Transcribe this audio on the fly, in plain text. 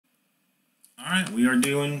Alright, we are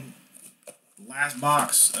doing the last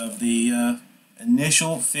box of the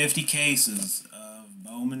initial 50 cases of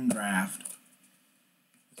Bowman Draft.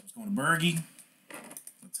 This one's going to Bergy.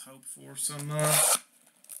 Let's hope for some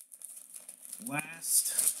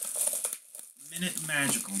last minute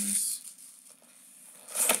magicalness.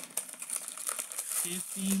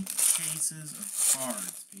 50 cases of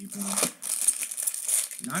cards, people.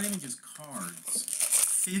 Not even just cards.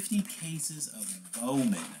 50 cases of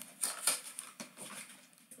Bowman.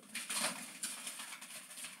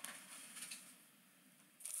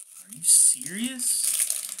 Are you serious?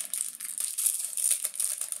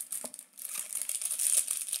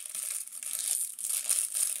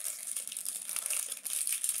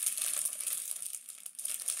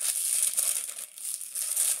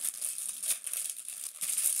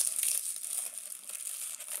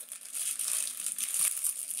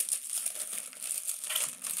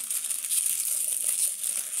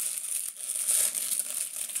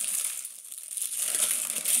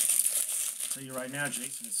 I'll tell you right now,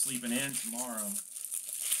 Jason is sleeping in tomorrow.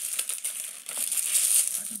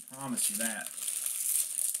 I can promise you that.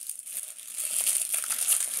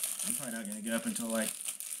 I'm probably not going to get up until like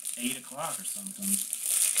 8 o'clock or something.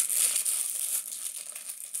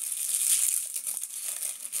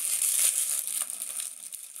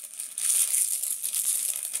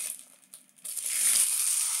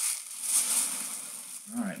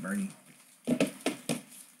 Alright, Bergy. Let's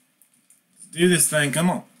do this thing. Come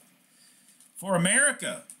on. For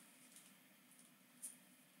America.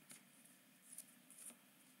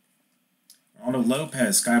 Ronaldo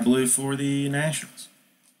Lopez, sky blue for the Nationals.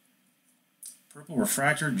 Purple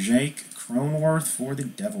refractor, Jake Cronenworth for the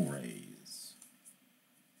Devil Rays.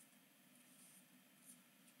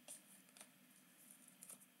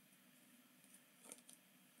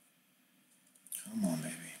 Come on,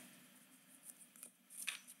 baby.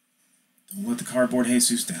 Don't let the cardboard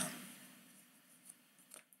Jesus down.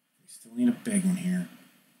 Still need a big one here.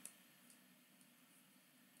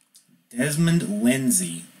 Desmond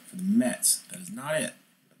Lindsay for the Mets. That is not it.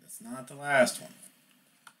 But that's not the last one.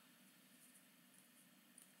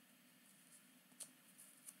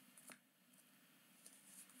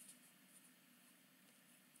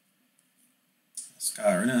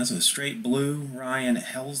 Sky, no, that's a straight blue. Ryan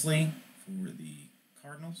Helsley for the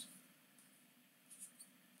Cardinals.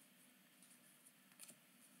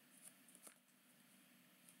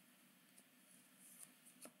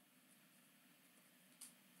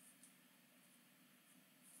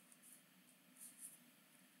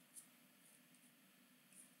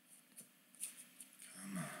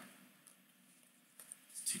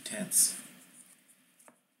 It's 2 tenths.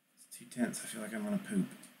 It's 2 tenths. I feel like I'm going to poop.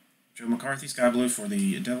 Joe McCarthy, sky blue for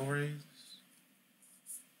the Devil Rays.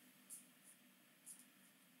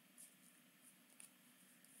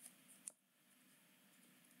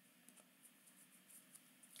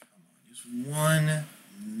 Come on, just one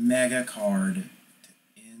mega card to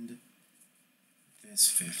end this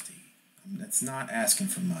 50. That's not asking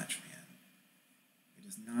for much, man. It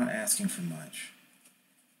is not asking for much.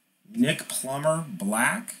 Nick Plummer,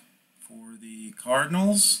 black for the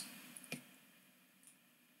Cardinals.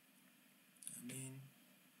 It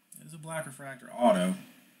is a black refractor auto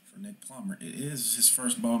for Nick Plummer. It is his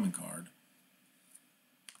first Bowman card.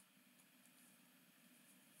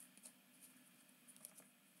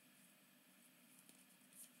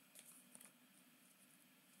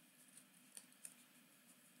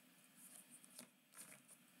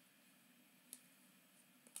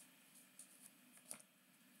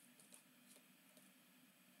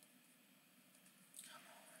 Come on.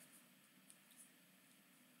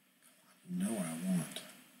 You know what I want.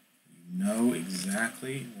 Know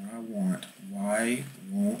exactly what I want. Why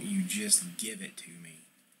won't you just give it to me?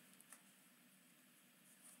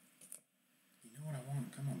 You know what I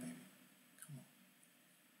want. Come on, baby. Come on.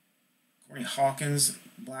 Corey Hawkins,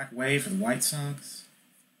 black wave for the White Sox.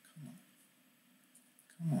 Come on.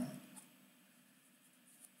 Come on.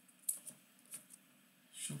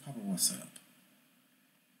 Show Papa what's up.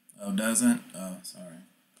 Oh, doesn't? Oh, sorry.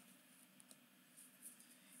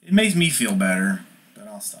 It makes me feel better, but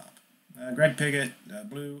I'll stop. Greg Piggott,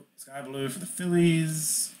 blue, sky blue for the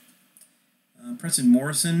Phillies. Preston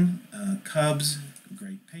Morrison, Cubs,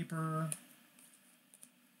 great paper.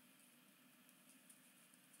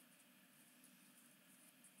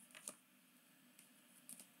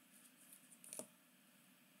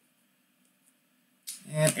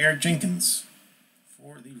 And Eric Jenkins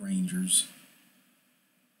for the Rangers.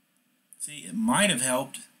 See, it might have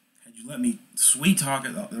helped had you let me sweet talk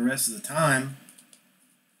it the rest of the time.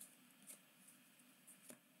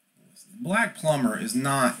 Black Plummer is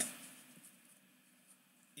not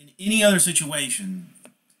in any other situation,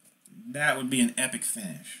 that would be an epic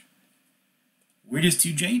finish. We're just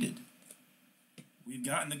too jaded. We've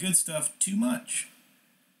gotten the good stuff too much.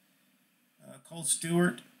 Cole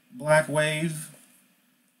Stewart, Black Wave.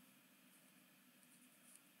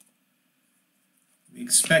 We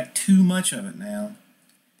expect too much of it now.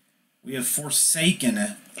 We have forsaken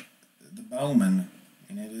the Bowman,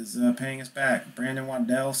 and it is paying us back. Brandon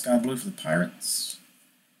Waddell, Sky Blue for the Pirates.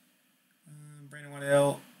 Brandon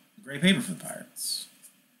Waddell, Gray Paper for the Pirates.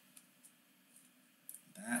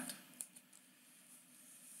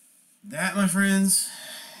 That, my friends,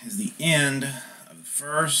 is the end of the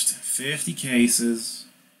first 50 cases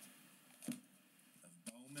of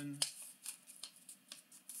Bowman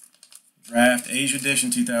Draft Asia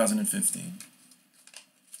Edition 2015.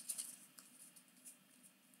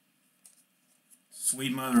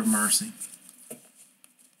 Sweet mother of mercy.